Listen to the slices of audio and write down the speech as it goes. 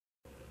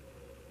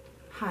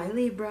Hi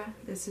Libra,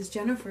 this is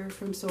Jennifer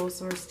from Soul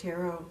Source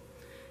Tarot,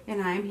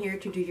 and I'm here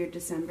to do your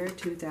December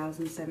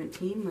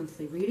 2017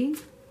 monthly reading.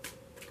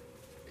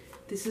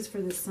 This is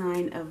for the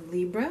sign of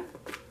Libra,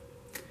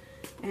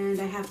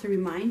 and I have to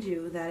remind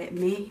you that it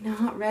may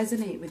not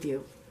resonate with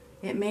you.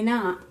 It may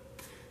not.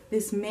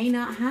 This may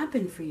not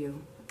happen for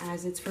you,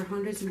 as it's for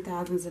hundreds and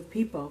thousands of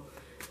people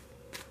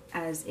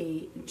as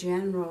a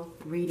general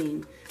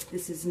reading.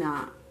 This is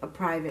not a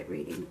private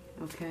reading,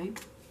 okay?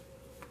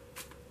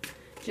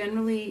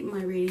 Generally,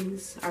 my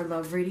readings are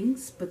love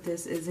readings, but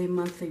this is a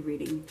monthly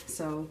reading,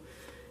 so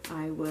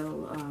I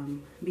will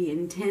be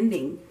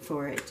intending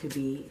for it to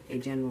be a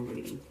general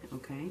reading,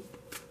 okay?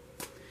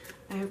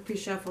 I have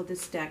pre-shuffled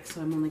this deck,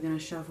 so I'm only going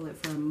to shuffle it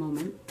for a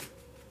moment.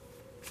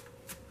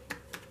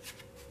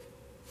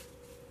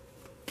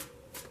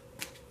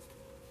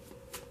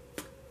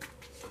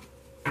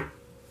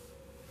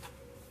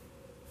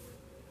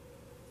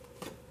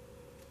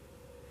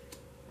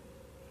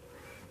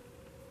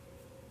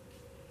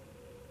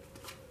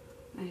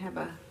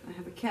 I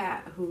have a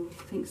cat who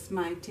thinks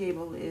my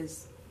table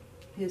is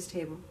his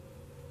table.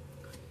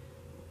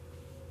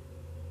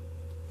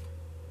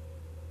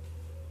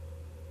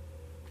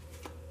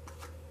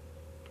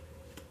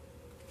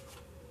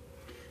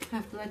 I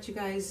have to let you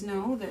guys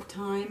know that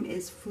time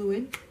is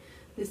fluid.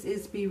 This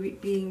is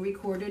being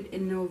recorded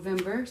in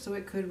November, so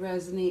it could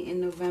resonate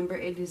in November.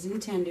 It is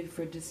intended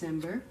for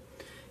December.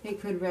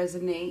 It could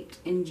resonate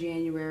in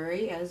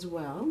January as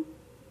well.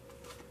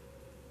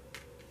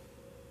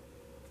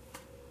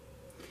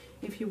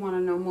 If you want to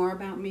know more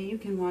about me, you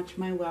can watch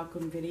my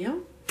welcome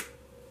video.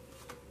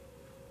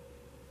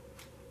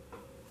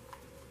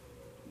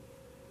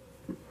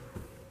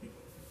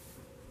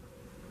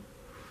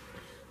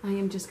 I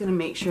am just going to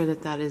make sure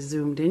that that is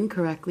zoomed in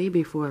correctly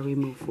before we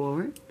move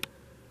forward.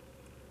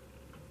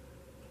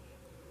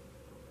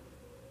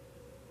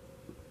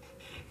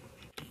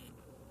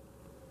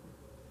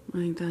 I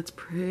think that's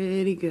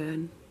pretty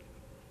good.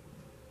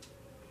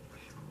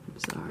 I'm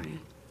sorry.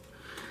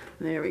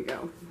 There we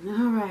go.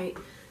 All right.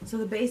 So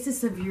the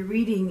basis of your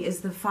reading is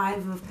the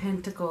Five of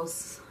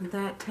Pentacles.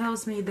 That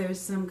tells me there's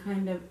some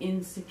kind of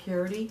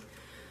insecurity.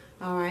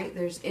 All right.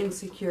 There's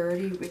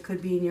insecurity. It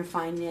could be in your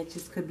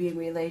finances, could be in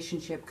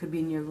relationship, could be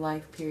in your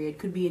life period,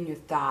 could be in your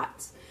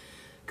thoughts.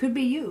 Could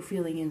be you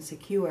feeling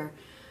insecure.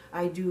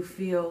 I do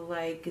feel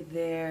like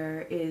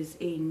there is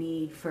a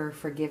need for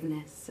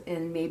forgiveness,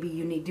 and maybe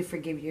you need to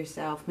forgive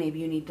yourself. Maybe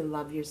you need to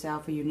love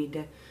yourself, or you need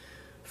to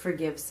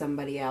forgive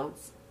somebody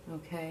else.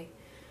 Okay.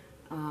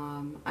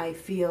 I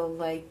feel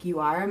like you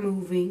are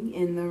moving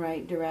in the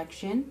right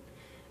direction,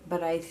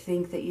 but I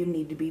think that you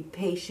need to be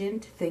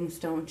patient. Things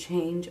don't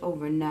change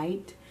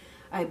overnight.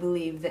 I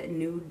believe that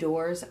new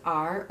doors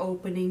are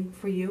opening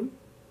for you.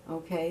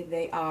 Okay,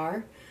 they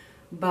are.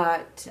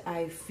 But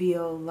I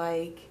feel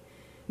like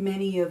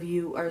many of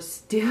you are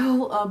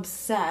still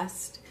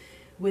obsessed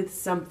with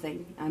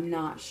something. I'm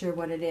not sure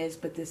what it is,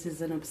 but this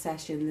is an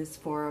obsession, this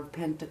Four of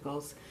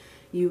Pentacles.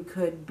 You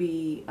could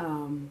be...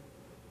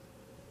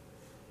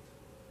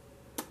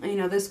 you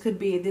know, this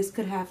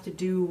could have to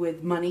do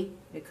with money.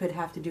 It could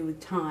have to do with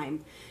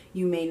time.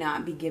 You may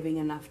not be giving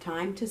enough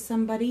time to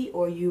somebody,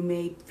 or you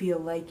may feel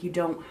like you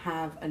don't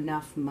have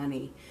enough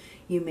money.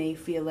 You may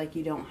feel like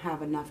you don't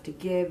have enough to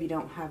give. You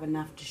don't have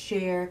enough to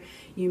share.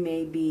 You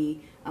may be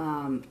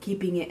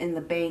keeping it in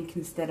the bank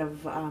instead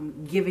of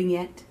giving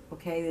it.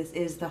 Okay, this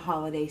is the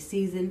holiday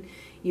season.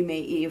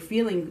 You're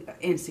feeling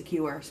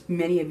insecure.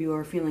 Many of you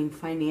are feeling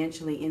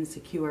financially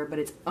insecure, but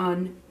it's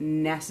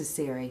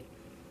unnecessary.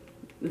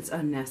 It's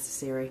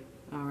unnecessary,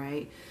 all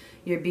right?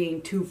 You're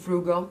being too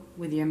frugal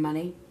with your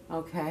money,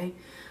 okay?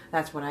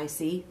 That's what I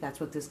see. That's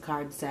what this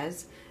card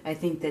says. I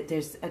think that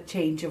there's a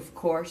change of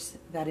course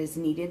that is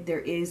needed. There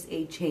is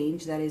a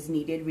change that is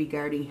needed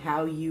regarding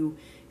how you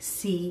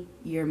see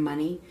your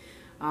money,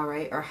 all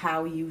right? Or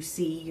how you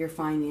see your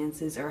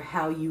finances, or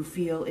how you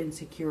feel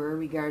insecure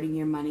regarding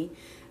your money.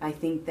 I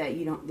think that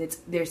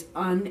there's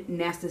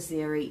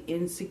unnecessary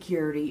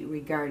insecurity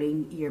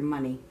regarding your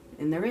money,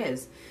 and there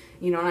is.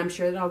 You know, and I'm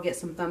sure that I'll get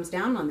some thumbs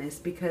down on this,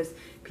 because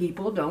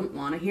people don't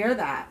want to hear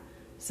that.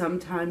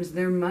 Sometimes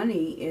their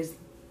money is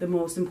the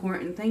most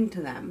important thing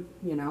to them,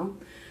 you know.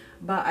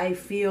 But I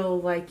feel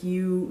like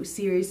you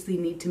seriously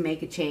need to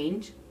make a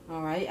change,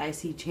 all right? I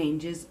see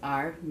changes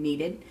are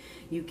needed.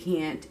 You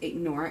can't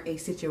ignore a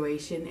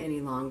situation any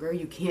longer.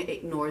 You can't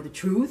ignore the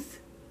truth,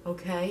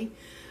 okay?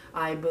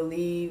 I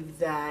believe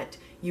that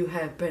you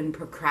have been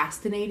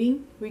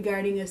procrastinating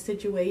regarding a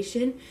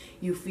situation.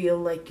 You feel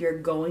like you're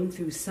going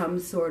through some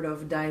sort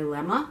of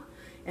dilemma,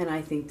 and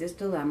I think this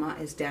dilemma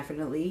is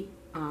definitely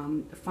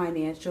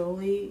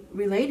financially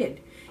related.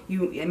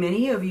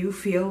 Many of you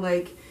feel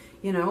like,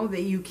 you know,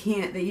 that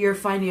you're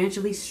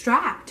financially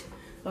strapped,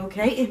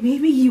 okay? And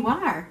maybe you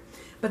are,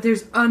 but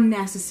there's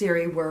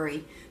unnecessary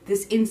worry.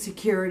 This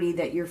insecurity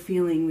that you're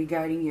feeling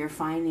regarding your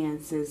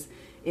finances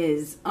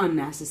is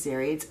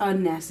unnecessary. It's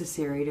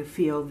unnecessary to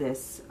feel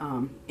this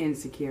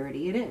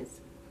insecurity. It is.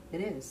 It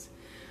is.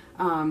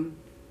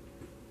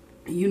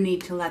 You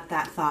need to let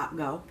that thought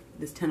go.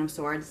 This Ten of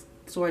Swords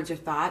Swords are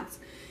thoughts.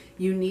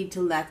 You need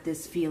to let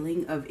this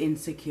feeling of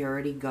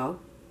insecurity go.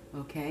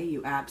 Okay,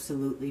 you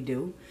absolutely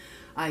do.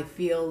 I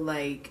feel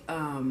like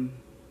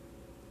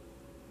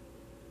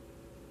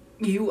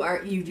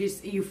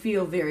you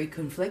feel very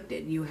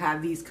conflicted. You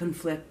have these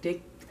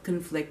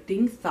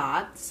conflicting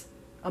thoughts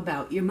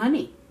about your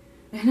money.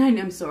 And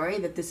I'm sorry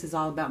that this is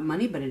all about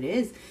money, but it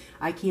is.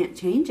 I can't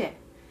change it.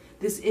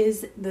 This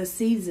is the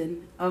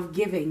season of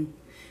giving.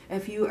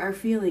 If you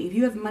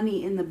have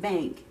money in the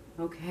bank,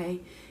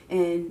 okay,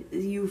 and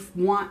you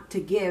want to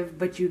give,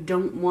 but you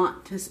don't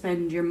want to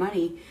spend your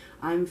money,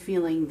 I'm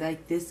feeling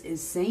like this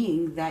is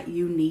saying that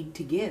you need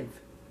to give,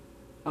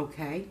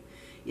 okay?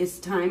 It's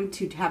time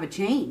to have a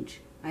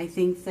change. I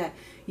think that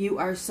you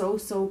are so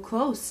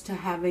close to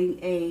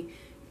having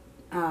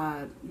an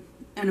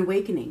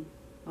awakening,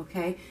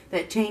 okay,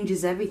 that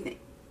changes everything,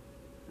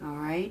 all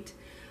right?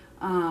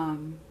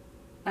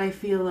 I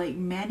feel like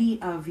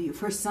many of you,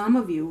 for some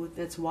of you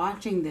that's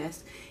watching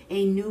this,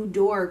 a new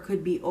door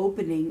could be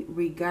opening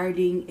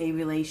regarding a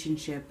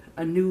relationship.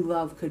 A new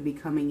love could be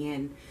coming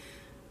in,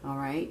 all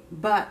right?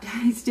 But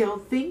I still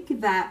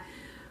think that,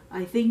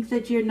 I think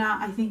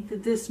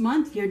that this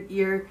month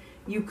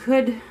you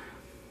could,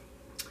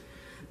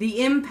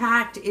 the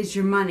impact is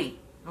your money.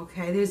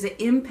 Okay, there's an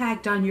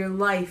impact on your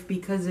life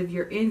because of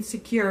your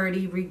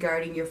insecurity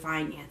regarding your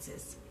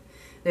finances.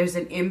 There's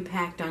an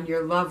impact on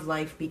your love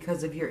life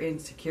because of your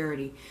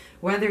insecurity.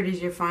 Whether it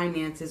is your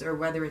finances or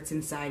whether it's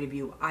inside of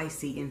you, I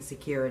see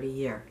insecurity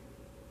here.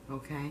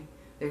 Okay?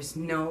 There's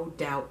no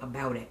doubt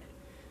about it.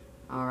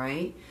 All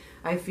right?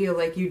 I feel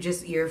like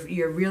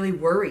you're really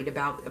worried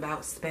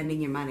about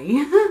spending your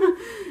money.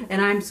 And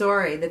I'm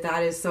sorry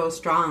that is so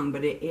strong,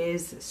 but it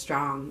is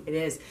strong. It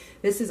is.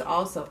 This is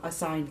also a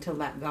sign to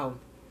let go.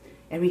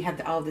 And we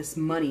have all this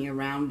money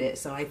around it,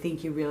 so I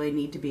think you really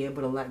need to be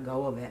able to let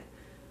go of it.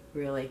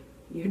 Really.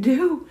 You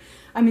do.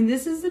 I mean,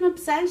 this is an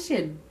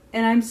obsession.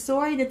 And I'm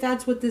sorry that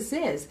that's what this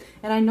is.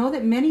 And I know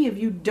that many of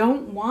you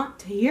don't want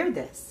to hear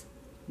this.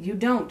 You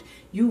don't.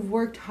 You've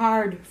worked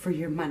hard for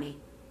your money.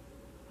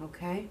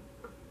 Okay?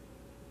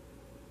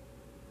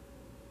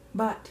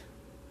 But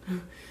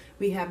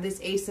we have this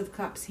Ace of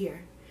Cups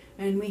here.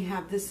 And we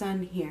have the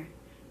Sun here.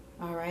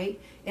 All right?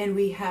 And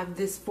we have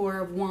this Four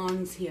of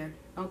Wands here.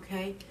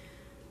 Okay?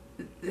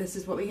 This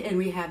is what and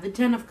we have the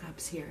Ten of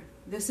Cups here.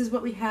 This is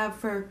what we have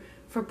for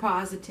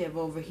positive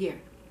over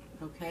here,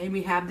 okay? And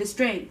we have the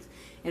strength,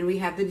 and we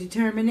have the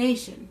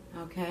determination,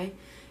 okay?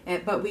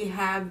 But we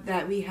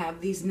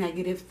have these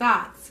negative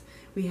thoughts.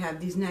 We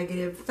have these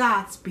negative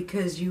thoughts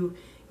because you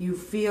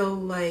feel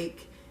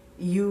like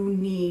you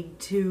need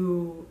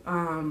to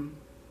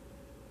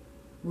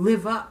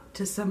live up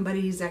to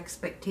somebody's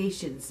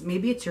expectations.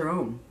 Maybe it's your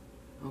own,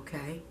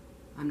 okay?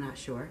 I'm not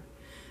sure.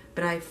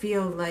 But I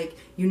feel like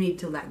you need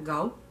to let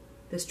go.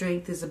 The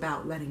strength is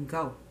about letting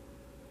go,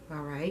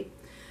 all right?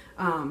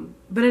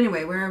 But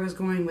anyway, where I was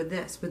going with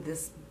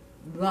this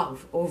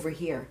love over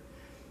here,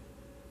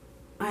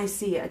 I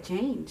see a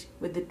change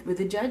with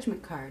the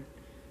Judgment card.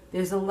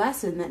 There's a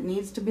lesson that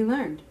needs to be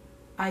learned.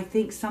 I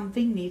think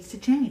something needs to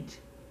change.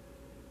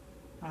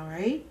 All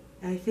right?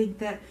 I think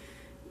that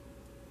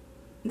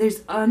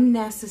there's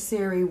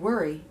unnecessary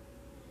worry,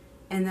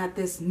 and that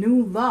this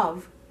new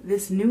love,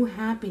 this new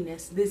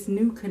happiness, this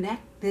new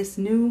this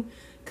new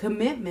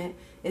commitment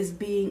is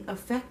being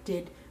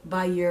affected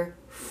by your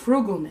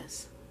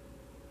frugalness.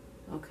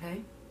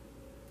 Okay?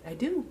 I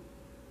do.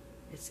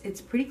 It's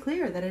pretty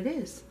clear that it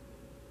is.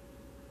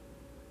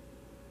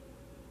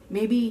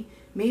 Maybe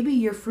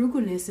your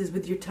frugalness is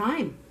with your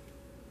time.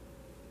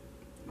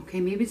 Okay,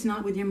 maybe it's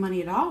not with your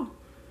money at all.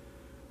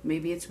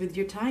 Maybe it's with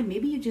your time.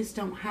 Maybe you just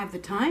don't have the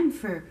time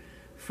for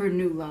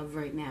new love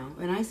right now.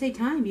 And I say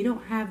time, you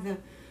don't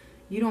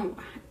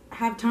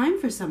have time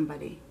for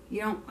somebody.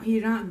 You're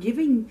not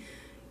giving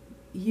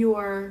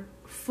your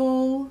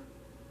full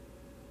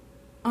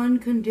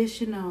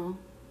unconditional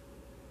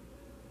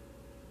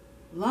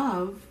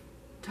love,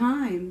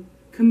 time,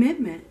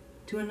 commitment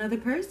to another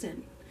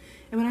person.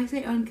 And when I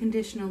say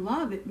unconditional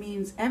love, it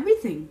means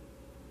everything,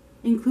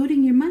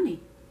 including your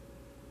money.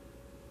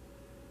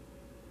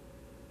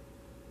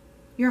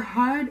 Your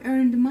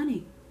hard-earned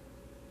money.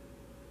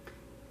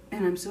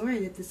 And I'm sorry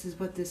that this is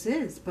what this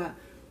is, but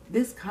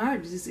this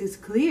card is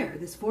clear.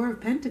 This Four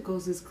of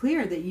Pentacles is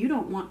clear that you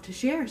don't want to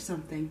share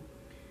something.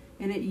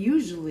 And it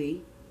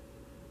usually,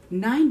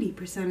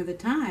 90% of the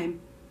time,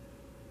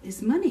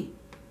 is money.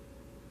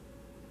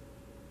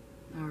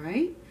 All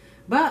right?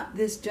 But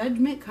this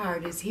Judgment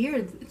card is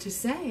here to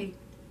say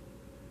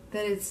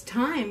that it's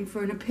time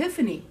for an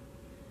epiphany.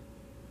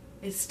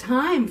 It's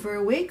time for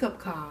a wake-up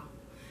call.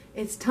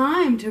 It's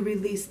time to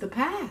release the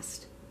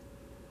past.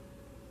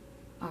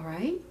 All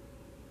right?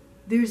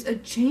 There's a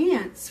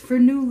chance for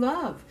new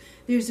love.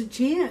 There's a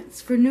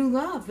chance for new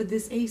love with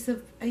this Ace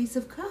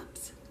of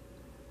Cups.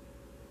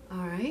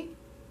 All right?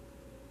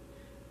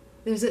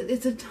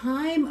 It's a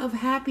time of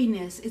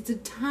happiness. It's a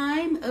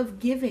time of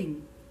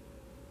giving.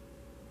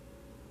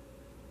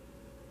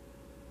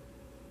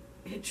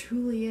 It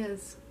truly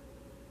is.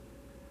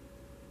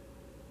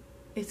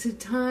 It's a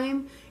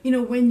time, you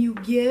know, when you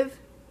give,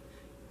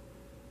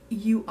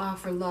 you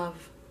offer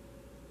love.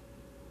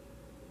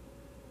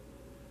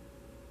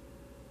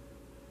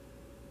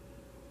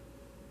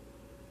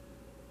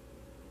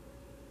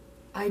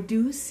 I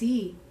do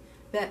see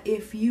that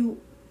if you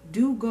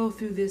do go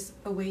through this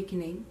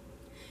awakening,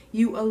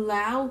 you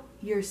allow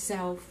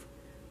yourself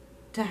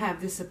to have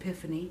this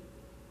epiphany,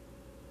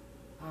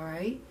 all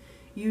right?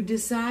 You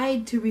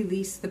decide to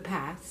release the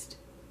past,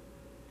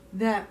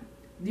 that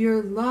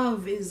your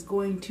love is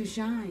going to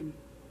shine.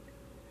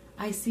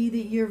 I see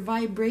that your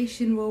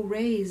vibration will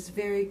raise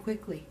very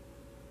quickly,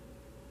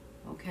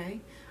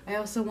 okay? I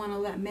also want to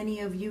let many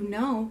of you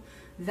know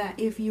that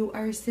if you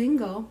are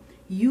single,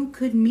 you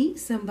could meet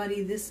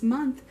somebody this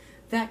month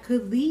that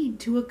could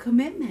lead to a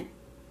commitment.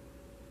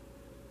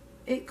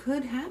 It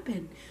could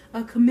happen.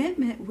 A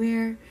commitment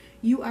where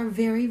you are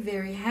very,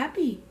 very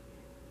happy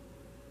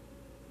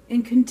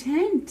and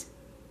content.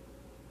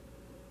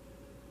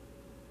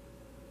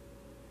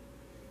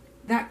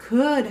 That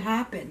could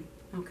happen,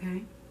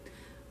 okay?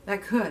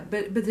 That could,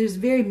 but there's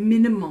very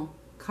minimal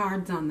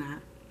cards on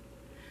that.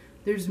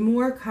 There's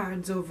more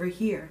cards over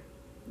here,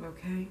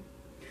 okay?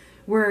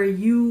 Where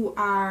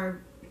you're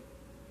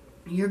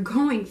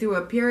going through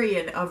a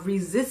period of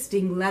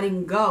resisting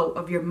letting go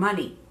of your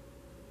money.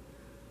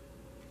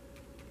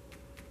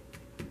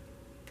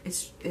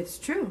 It's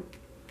true.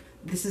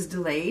 This is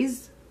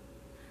delays.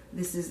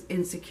 This is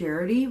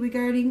insecurity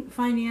regarding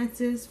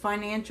finances,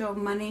 financial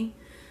money.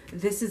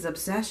 This is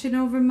obsession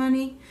over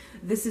money.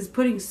 This is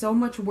putting so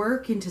much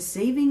work into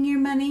saving your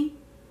money.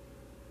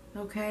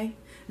 Okay?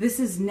 This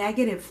is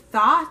negative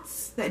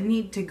thoughts that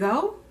need to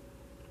go.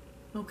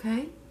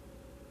 Okay?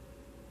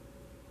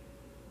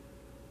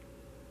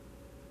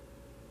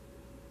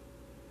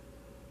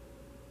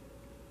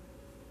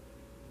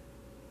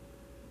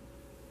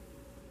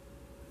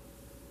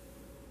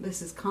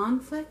 This is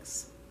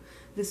conflicts.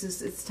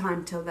 It's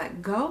time to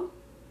let go.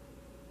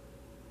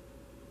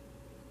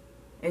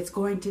 It's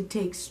going to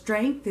take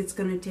strength, it's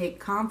going to take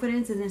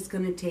confidence, and it's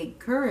going to take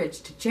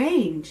courage to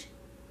change.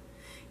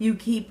 You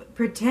keep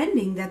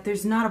pretending that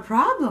there's not a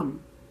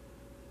problem.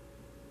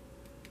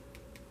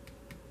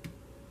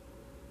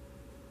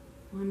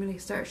 Well, I'm going to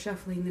start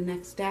shuffling the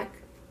next deck.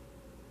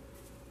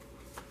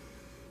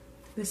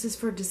 This is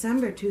for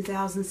December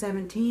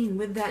 2017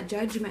 with that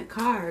Judgment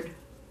card.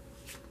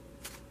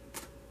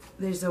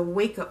 There's a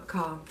wake-up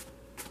call.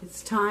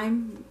 It's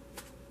time.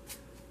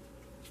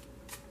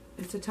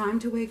 It's a time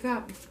to wake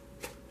up.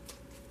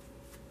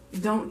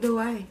 Don't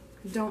delay.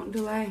 Don't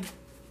delay.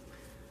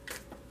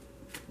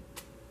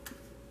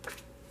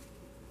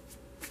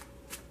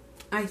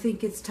 I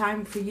think it's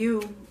time for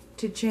you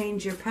to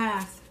change your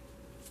path.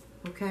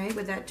 Okay?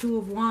 With that Two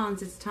of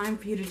Wands, it's time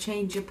for you to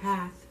change your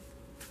path.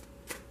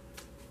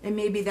 And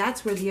maybe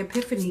that's where the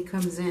epiphany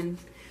comes in,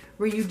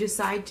 where you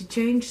decide to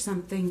change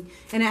something,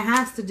 and it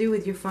has to do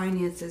with your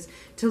finances.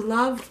 To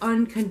love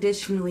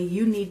unconditionally,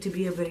 you need to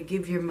be able to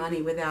give your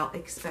money without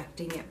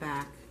expecting it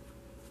back.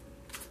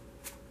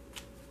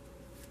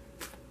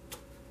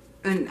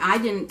 And I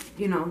didn't,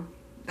 you know,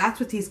 that's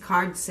what these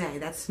cards say.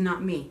 That's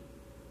not me.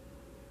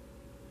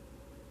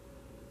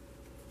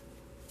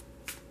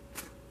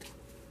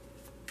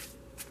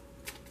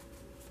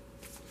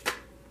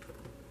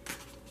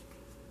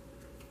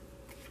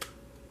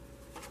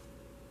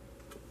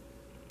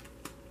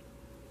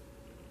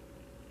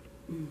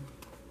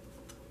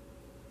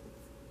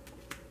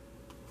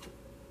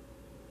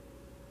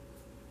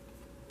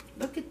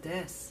 Look at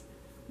this.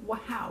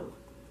 Wow.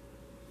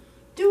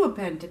 Two of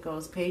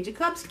Pentacles, Page of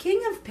Cups,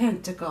 King of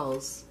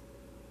Pentacles.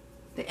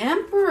 The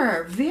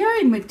Emperor.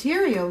 Very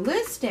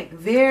materialistic.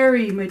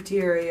 Very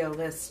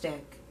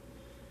materialistic.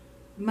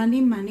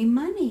 Money, money,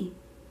 money.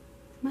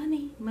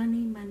 Money, money,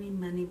 money,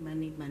 money,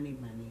 money, money,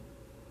 money.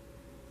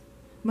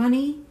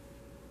 Money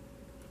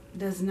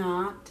does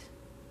not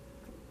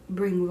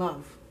bring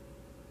love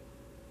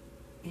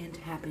and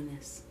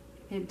happiness.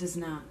 It does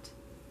not.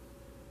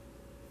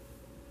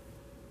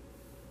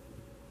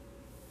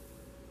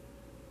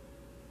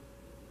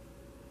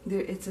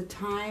 It's a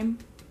time.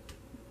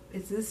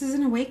 This is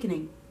an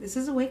awakening. This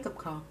is a wake-up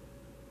call.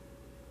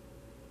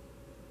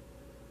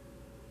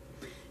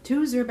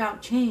 Twos are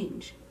about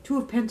change. Two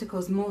of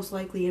Pentacles, most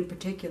likely in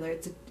particular,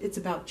 it's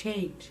about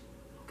change.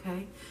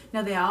 Okay?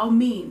 Now they all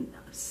mean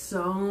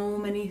so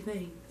many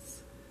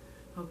things.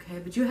 Okay?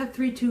 But you have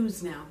 3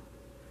 twos now.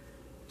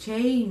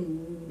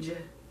 Change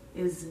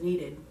is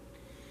needed.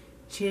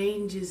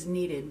 Change is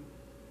needed.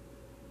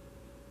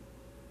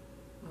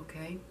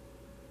 Okay?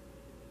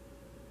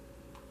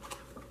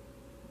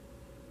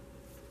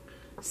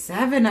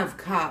 7 of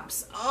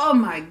Cups. Oh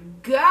my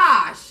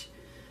gosh.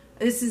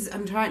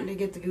 I'm trying to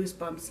get the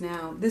goosebumps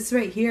now. This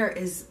right here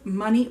is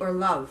money or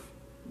love,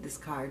 this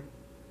card.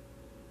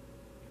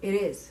 It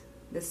is.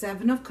 The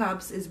 7 of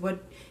Cups is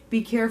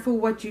be careful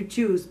what you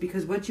choose,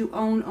 because what you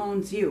own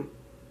owns you.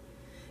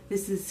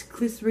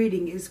 This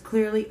reading is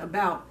clearly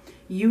about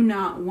you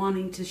not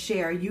wanting to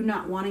share, you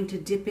not wanting to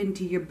dip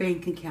into your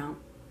bank account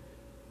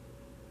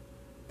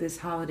this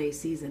holiday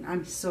season.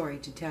 I'm sorry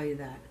to tell you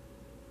that.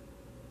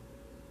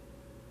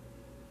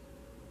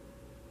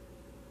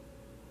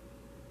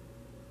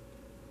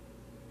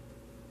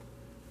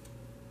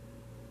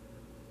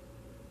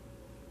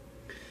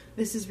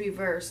 This is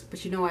reversed,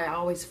 but you know I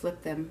always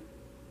flip them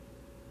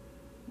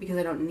because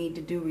I don't need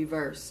to do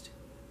reversed,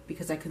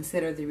 because I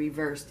consider the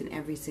reversed in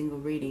every single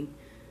reading.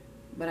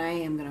 But I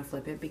am going to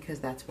flip it because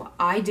that's what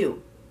I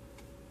do.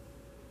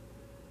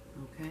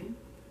 Okay?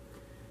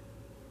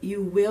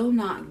 You will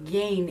not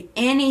gain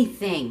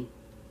anything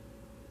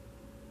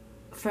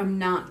from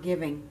not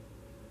giving.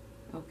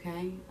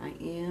 Okay? I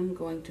am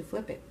going to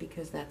flip it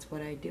because that's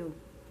what I do.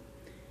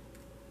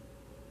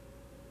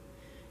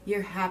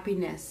 Your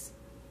happiness,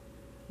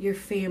 your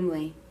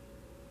family,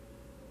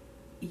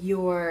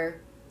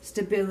 your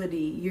stability,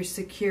 your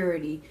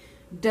security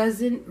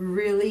doesn't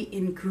really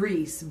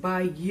increase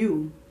by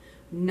you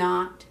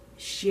not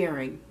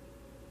sharing.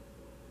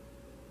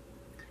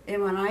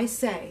 And when I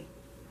say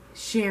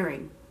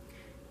sharing,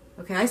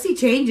 okay, I see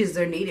changes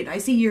are needed. I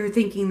see you're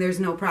thinking there's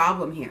no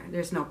problem here.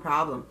 There's no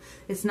problem.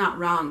 It's not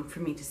wrong for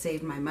me to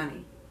save my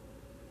money.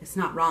 It's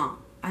not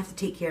wrong. I have to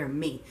take care of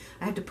me.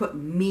 I have to put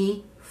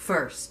me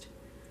first.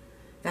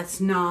 That's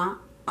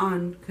not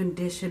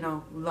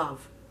unconditional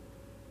love.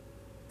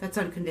 That's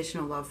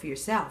unconditional love for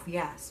yourself,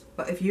 yes.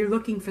 But if you're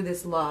looking for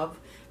this love,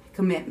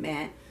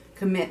 commitment,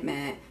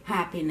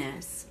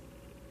 happiness,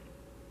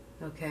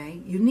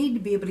 okay, you need to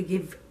be able to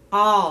give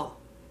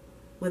all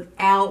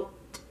without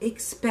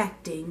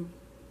expecting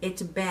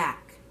it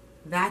back.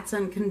 That's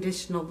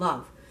unconditional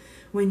love.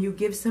 When you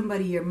give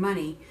somebody your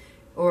money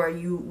or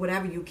you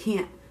whatever, you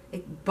can't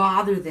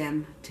bother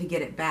them to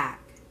get it back.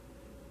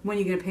 When are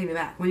you going to pay me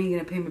back? When are you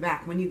going to pay me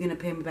back? When are you going to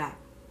pay me back?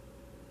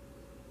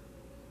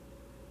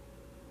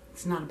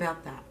 It's not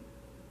about that.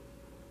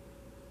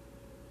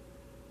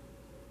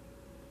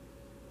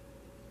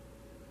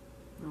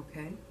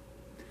 Okay?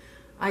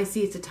 I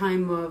see it's a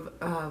time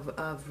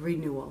of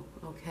renewal.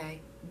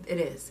 Okay? It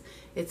is.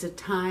 It's a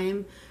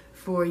time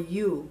for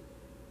you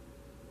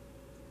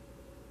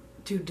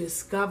to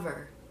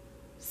discover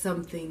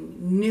something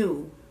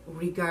new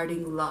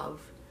regarding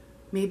love.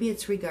 Maybe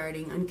it's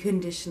regarding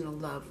unconditional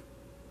love.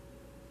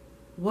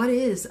 What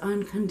is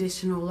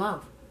unconditional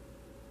love?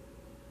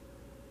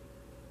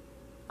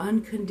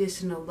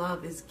 Unconditional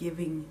love is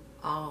giving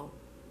all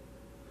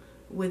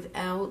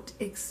without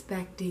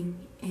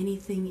expecting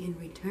anything in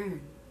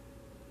return.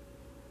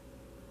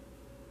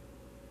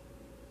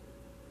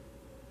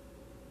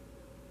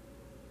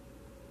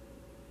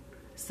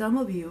 Some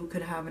of you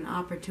could have an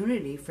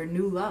opportunity for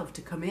new love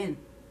to come in.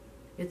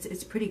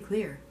 It's pretty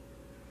clear.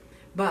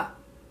 But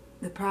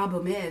the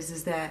problem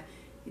is that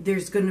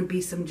there's going to be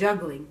some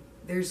juggling.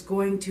 There's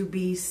going to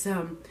be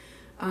some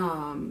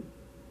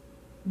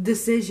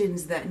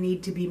decisions that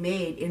need to be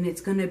made, and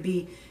it's going to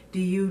be, do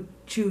you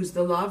choose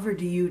the love or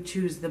do you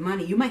choose the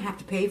money? You might have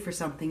to pay for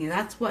something, and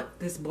that's what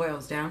this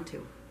boils down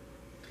to,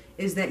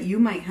 is that you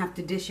might have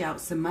to dish out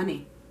some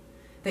money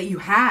that you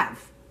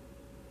have.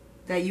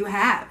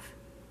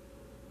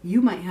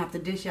 You might have to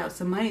dish out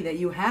some money that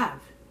you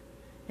have,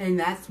 and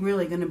that's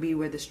really going to be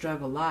where the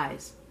struggle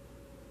lies.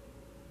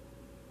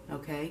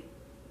 Okay?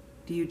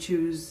 Do you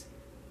choose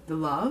the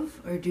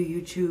love or do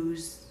you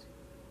choose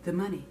the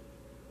money?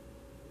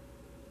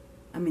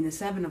 I mean, the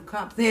Seven of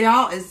Cups,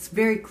 it's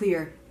very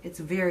clear. It's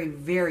very,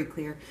 very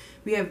clear.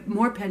 We have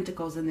more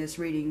pentacles in this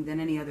reading than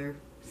any other,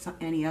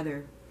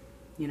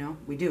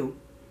 we do,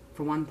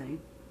 for one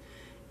thing.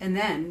 And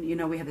then,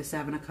 we have the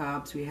Seven of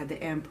Cups, we have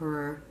the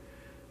Emperor,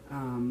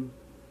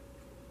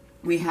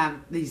 we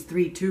have these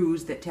 3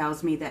 twos that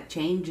tells me that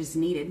change is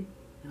needed,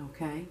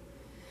 okay?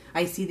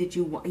 I see that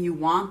you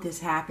want this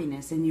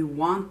happiness and you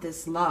want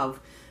this love,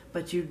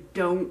 but you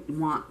don't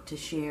want to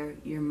share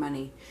your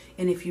money.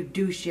 And if you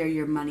do share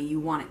your money, you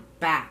want it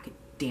back,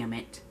 damn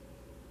it.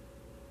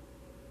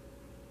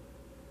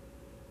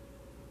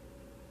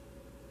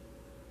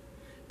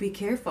 Be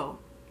careful.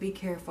 Be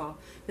careful.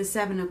 The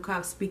Seven of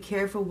Cups, be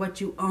careful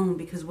what you own,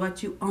 because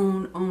what you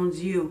own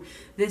owns you.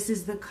 This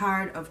is the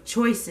card of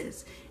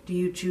choices. Do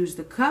you choose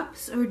the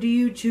cups or do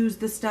you choose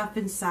the stuff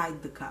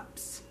inside the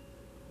cups?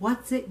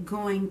 What's it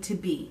going to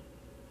be?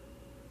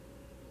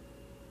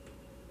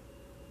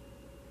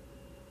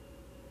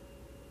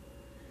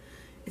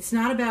 It's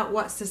not about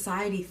what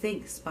society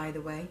thinks, by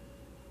the way.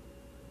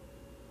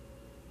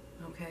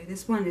 Okay,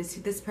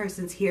 this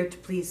person's here to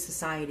please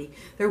society.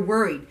 They're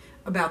worried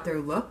about their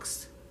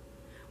looks,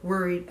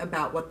 worried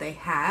about what they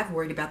have,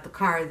 worried about the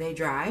car they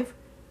drive.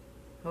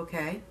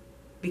 Okay?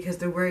 Because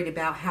they're worried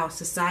about how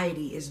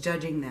society is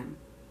judging them.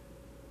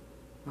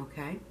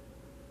 Okay?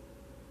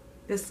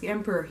 This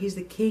Emperor, he's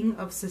the king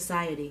of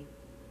society.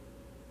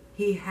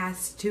 He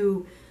has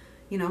to,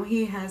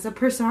 he has a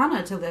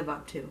persona to live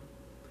up to.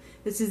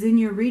 This is in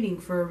your reading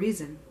for a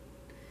reason.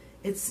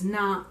 It's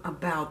not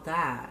about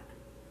that.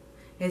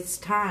 It's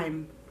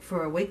time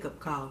for a wake-up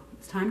call.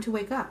 It's time to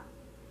wake up.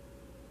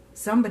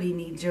 Somebody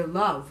needs your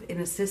love and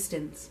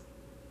assistance.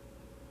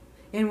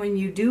 And when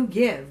you do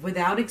give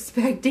without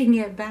expecting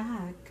it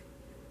back,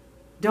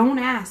 don't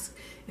ask.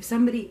 If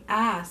somebody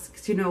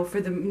asks,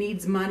 for the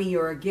needs money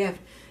or a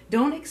gift,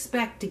 don't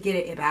expect to get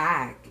it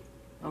back.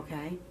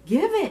 Okay?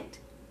 Give it.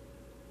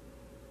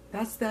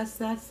 That's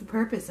the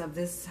purpose of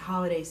this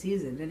holiday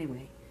season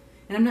anyway.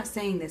 And I'm not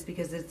saying this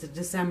because it's a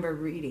December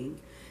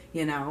reading,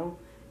 you know.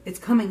 It's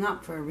coming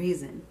up for a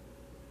reason.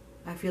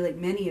 I feel like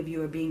many of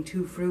you are being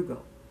too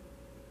frugal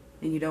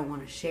and you don't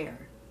want to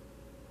share.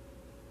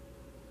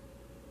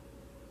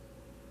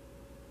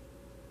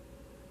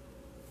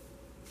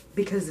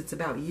 Because it's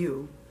about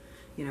you.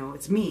 You know,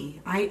 it's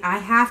me. I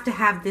have to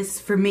have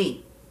this for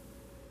me.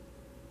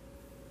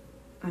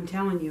 I'm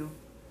telling you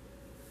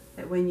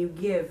that when you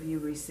give, you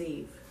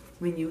receive.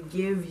 When you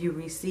give, you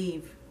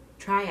receive.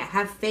 Try it.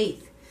 Have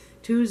faith.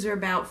 Twos are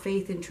about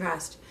faith and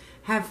trust.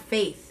 Have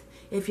faith.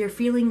 If you're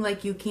feeling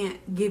like you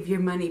can't give your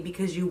money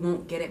because you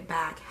won't get it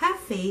back, have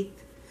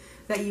faith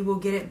that you will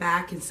get it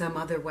back in some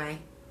other way.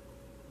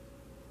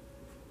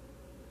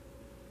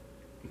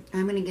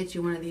 I'm going to get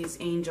you one of these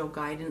angel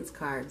guidance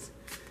cards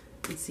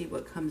and see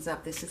what comes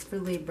up. This is for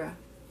Libra.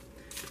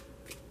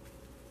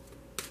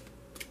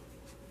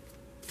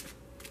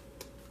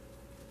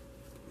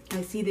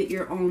 I see that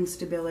your own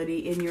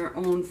stability and your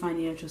own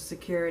financial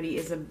security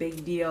is a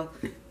big deal.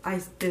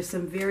 There's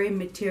some very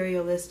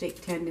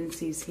materialistic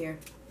tendencies here,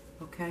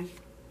 okay?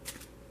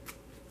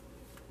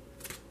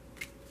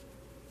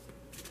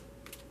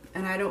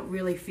 And I don't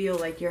really feel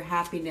like your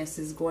happiness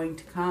is going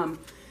to come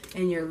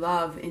and your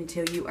love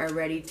until you are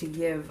ready to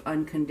give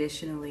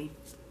unconditionally.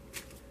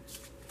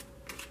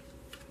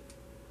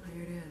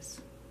 There it is.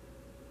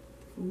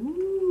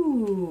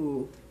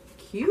 Ooh,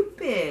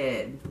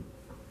 Cupid.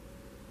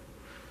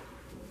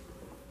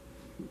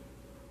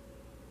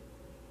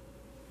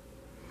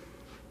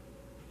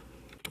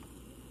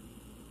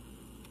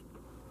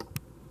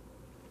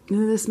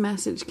 This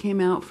message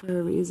came out for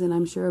a reason.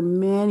 I'm sure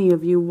many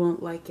of you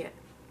won't like it,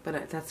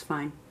 but that's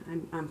fine.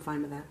 I'm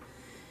fine with that.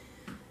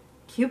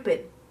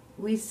 Cupid,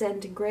 we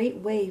send great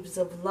waves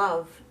of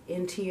love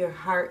into your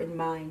heart and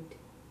mind,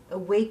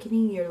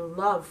 awakening your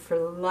love for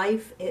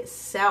life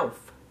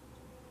itself.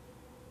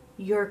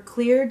 Your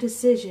clear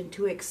decision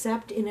to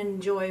accept and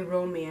enjoy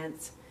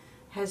romance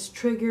has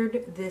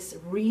triggered this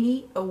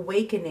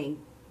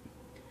reawakening.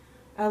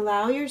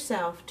 Allow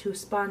yourself to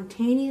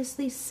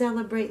spontaneously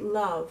celebrate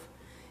love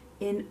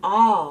in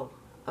all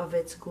of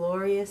its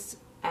glorious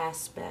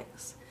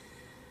aspects.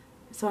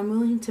 So I'm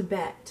willing to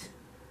bet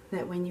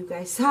that when you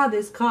guys saw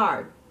this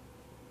card,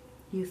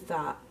 you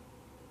thought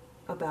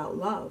about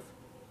love,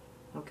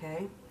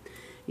 okay?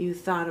 You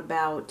thought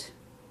about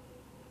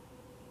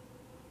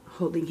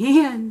holding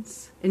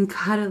hands and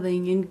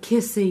cuddling and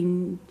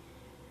kissing,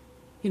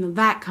 you know,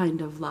 that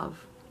kind of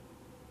love,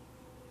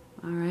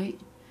 all right?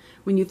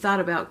 When you thought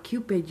about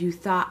Cupid, you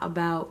thought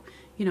about,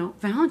 you know,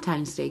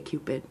 Valentine's Day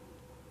Cupid.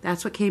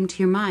 That's what came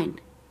to your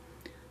mind.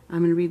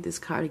 I'm going to read this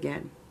card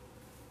again.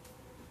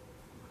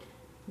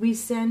 We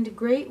send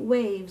great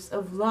waves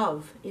of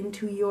love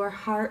into your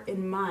heart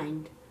and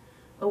mind,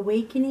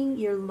 awakening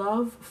your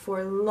love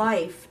for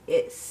life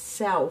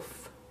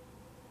itself.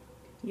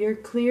 Your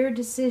clear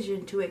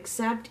decision to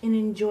accept and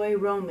enjoy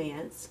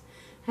romance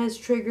has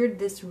triggered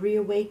this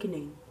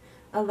reawakening.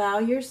 Allow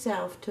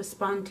yourself to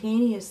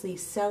spontaneously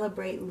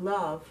celebrate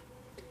love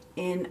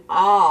in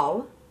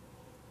all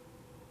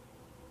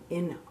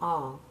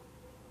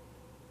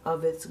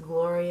of its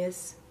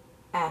glorious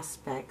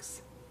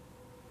aspects.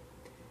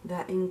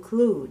 That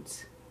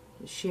includes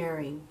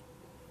sharing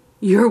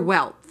your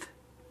wealth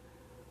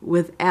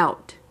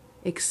without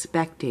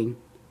expecting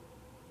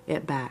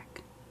it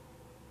back.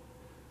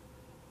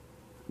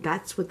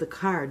 That's what the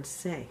cards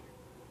say.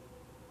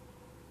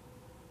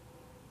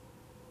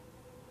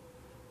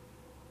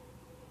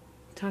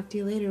 Talk to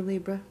you later,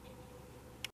 Libra.